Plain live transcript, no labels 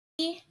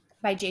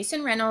By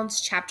Jason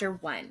Reynolds, Chapter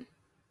 1.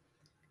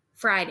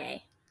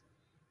 Friday.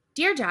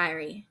 Dear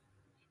Diary,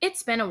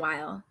 it's been a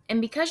while,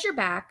 and because you're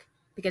back,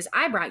 because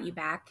I brought you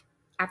back,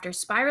 after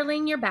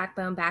spiraling your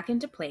backbone back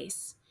into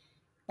place,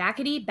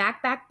 backety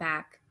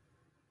back,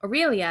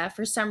 Aurelia,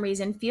 for some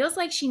reason, feels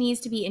like she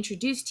needs to be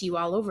introduced to you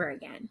all over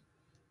again.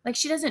 Like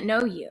she doesn't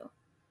know you.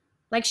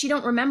 Like she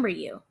don't remember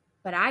you,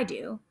 but I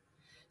do.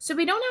 So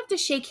we don't have to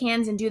shake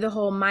hands and do the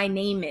whole my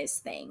name is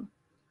thing.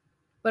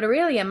 But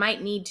Aurelia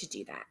might need to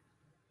do that.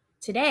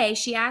 Today,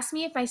 she asked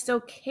me if I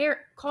still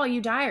call you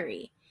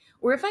diary,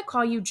 or if I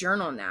call you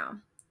journal now,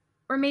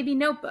 or maybe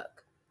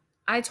notebook.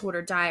 I told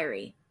her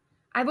diary.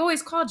 I've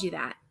always called you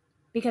that,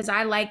 because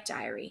I like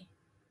diary.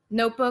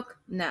 Notebook,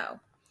 no.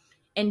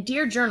 And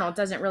dear journal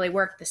doesn't really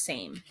work the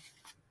same.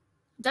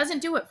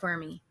 Doesn't do it for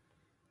me.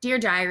 Dear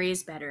diary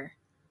is better.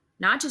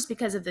 Not just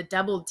because of the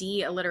double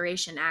D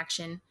alliteration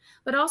action,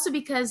 but also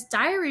because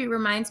diary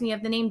reminds me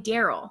of the name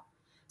Daryl.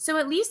 So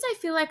at least I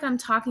feel like I'm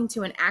talking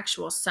to an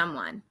actual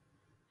someone.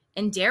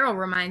 And Daryl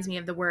reminds me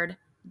of the word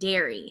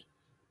dairy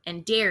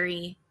and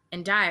diary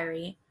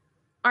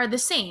are the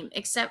same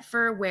except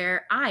for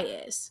where I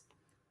is.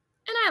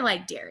 And I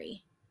like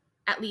dairy,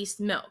 at least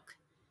milk.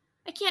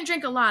 I can't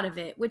drink a lot of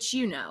it, which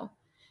you know,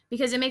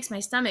 because it makes my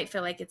stomach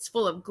feel like it's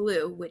full of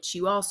glue, which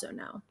you also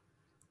know.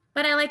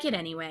 But I like it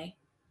anyway,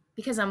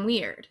 because I'm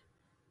weird,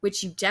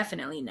 which you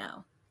definitely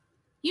know.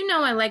 You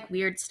know I like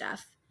weird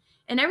stuff,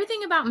 and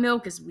everything about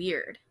milk is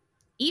weird.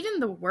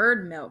 Even the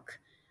word milk,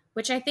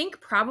 which I think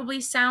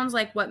probably sounds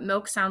like what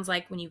milk sounds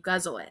like when you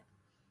guzzle it.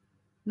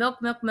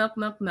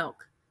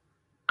 Milk.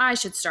 I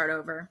should start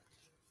over.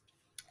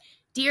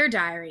 Dear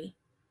Diary,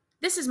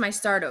 this is my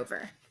start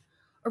over.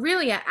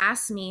 Aurelia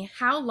asked me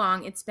how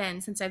long it's been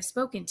since I've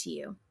spoken to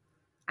you.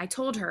 I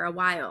told her a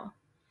while.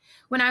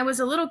 When I was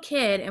a little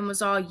kid and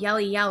was all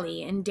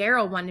yelly and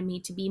Daryl wanted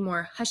me to be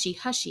more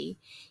hushy,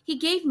 he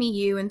gave me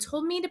you and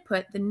told me to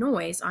put the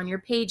noise on your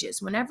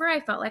pages whenever I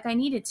felt like I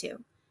needed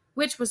to,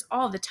 which was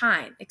all the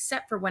time,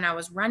 except for when I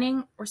was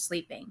running or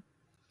sleeping.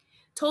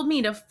 Told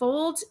me to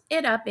fold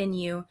it up in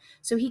you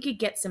so he could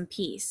get some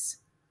peace.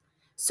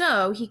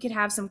 So he could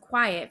have some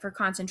quiet for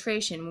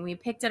concentration when we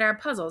picked at our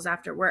puzzles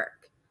after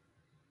work.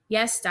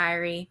 Yes,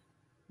 diary,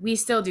 we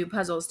still do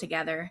puzzles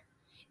together.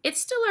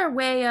 It's still our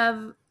way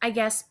of, I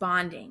guess,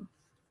 bonding.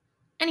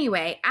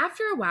 Anyway,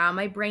 after a while,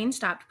 my brain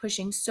stopped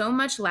pushing so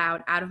much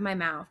loud out of my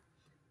mouth,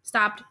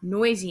 stopped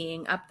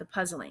noisying up the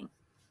puzzling,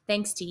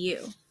 thanks to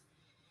you.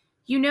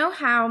 You know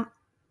how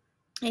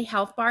a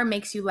health bar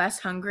makes you less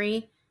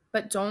hungry,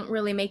 but don't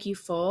really make you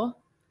full?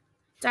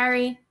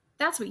 Diary,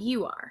 that's what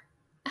you are.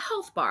 A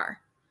health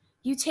bar.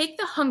 You take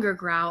the hunger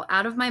growl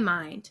out of my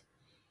mind.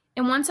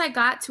 And once I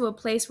got to a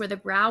place where the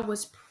growl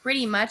was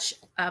pretty much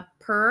a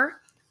purr,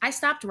 I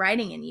stopped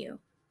writing in you.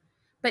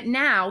 But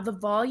now the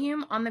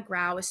volume on the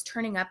growl is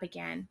turning up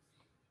again.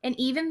 And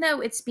even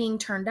though it's being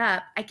turned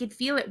up, I could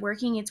feel it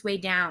working its way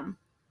down,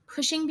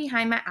 pushing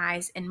behind my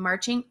eyes and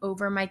marching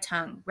over my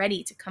tongue,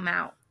 ready to come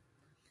out.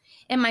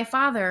 And my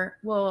father,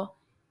 well,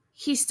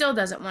 he still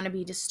doesn't want to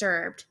be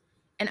disturbed,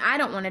 and I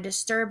don't want to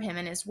disturb him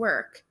in his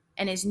work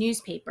and his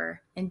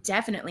newspaper, and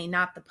definitely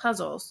not the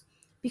puzzles,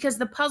 because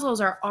the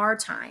puzzles are our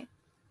time.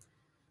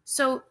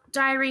 So,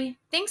 diary,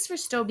 thanks for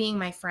still being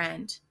my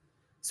friend.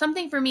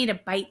 Something for me to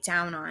bite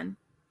down on.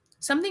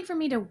 Something for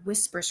me to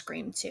whisper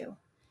scream to.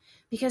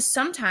 Because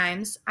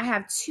sometimes I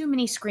have too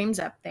many screams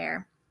up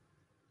there,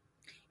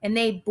 and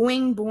they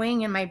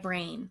boing in my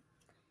brain.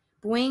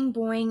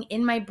 Boing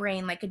in my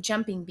brain like a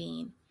jumping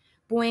bean.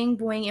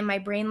 Boing in my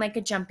brain like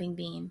a jumping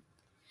bean.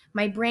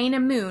 My brain a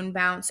moon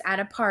bounce at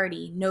a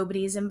party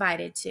nobody's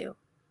invited to.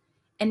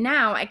 And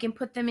now I can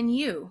put them in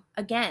you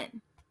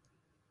again.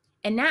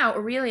 And now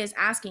Aurelia's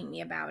asking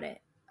me about it,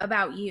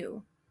 about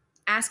you.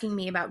 Asking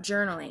me about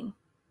journaling.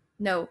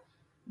 No,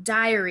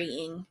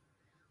 diarying,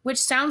 which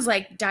sounds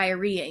like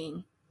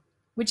diarrheaing,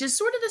 which is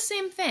sort of the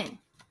same thing.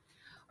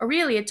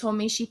 Aurelia told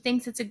me she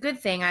thinks it's a good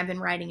thing I've been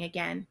writing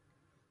again.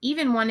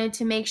 Even wanted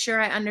to make sure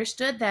I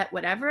understood that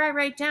whatever I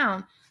write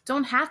down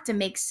don't have to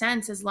make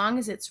sense as long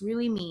as it's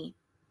really me.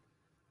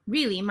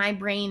 Really my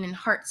brain and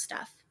heart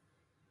stuff.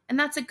 And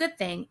that's a good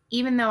thing,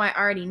 even though I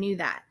already knew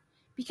that,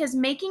 because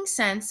making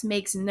sense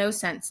makes no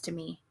sense to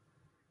me.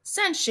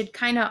 Sense should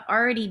kind of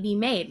already be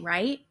made,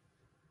 right?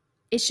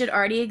 It should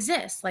already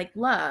exist, like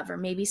love or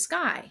maybe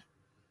sky.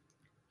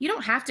 You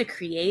don't have to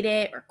create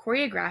it or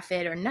choreograph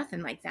it or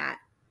nothing like that.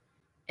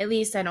 At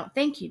least I don't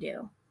think you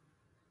do.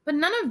 But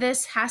none of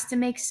this has to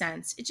make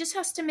sense. It just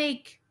has to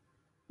make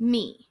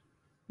me.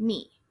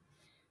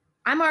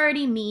 I'm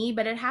already me,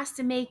 but it has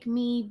to make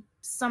me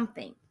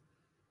something.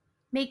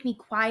 Make me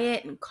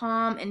quiet and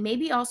calm, and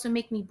maybe also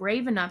make me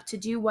brave enough to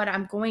do what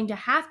I'm going to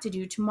have to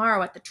do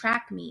tomorrow at the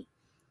track meet,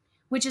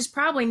 which is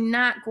probably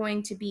not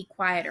going to be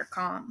quiet or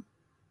calm.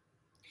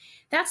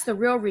 That's the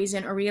real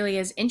reason Aurelia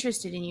is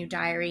interested in you,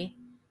 diary.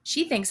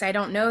 She thinks I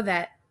don't know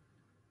that,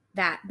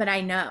 but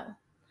I know.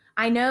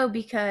 I know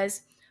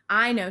because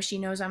I know she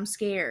knows I'm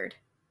scared.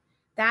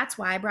 That's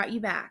why I brought you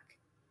back.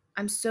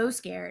 I'm so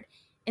scared.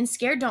 And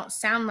scared don't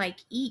sound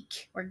like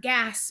eek or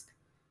gasp.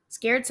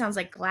 Scared sounds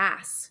like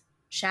glass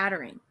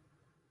shattering.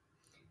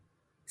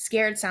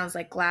 Scared sounds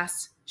like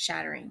glass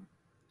shattering.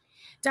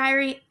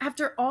 Diary,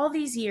 after all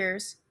these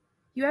years,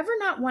 you ever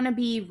not want to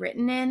be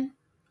written in,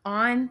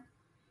 on?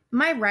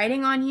 Am I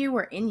writing on you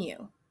or in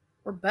you?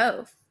 Or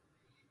both?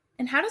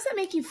 And how does that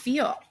make you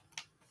feel?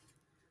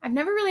 I've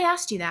never really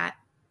asked you that.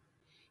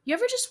 You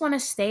ever just want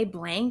to stay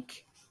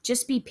blank?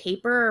 Just be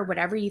paper or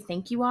whatever you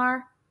think you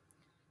are?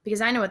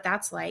 Because I know what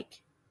that's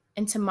like.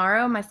 And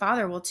tomorrow my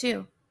father will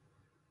too.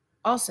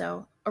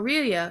 Also,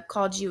 Aurelia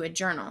called you a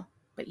journal,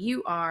 but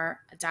you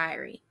are a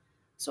diary.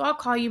 So I'll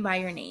call you by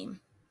your name.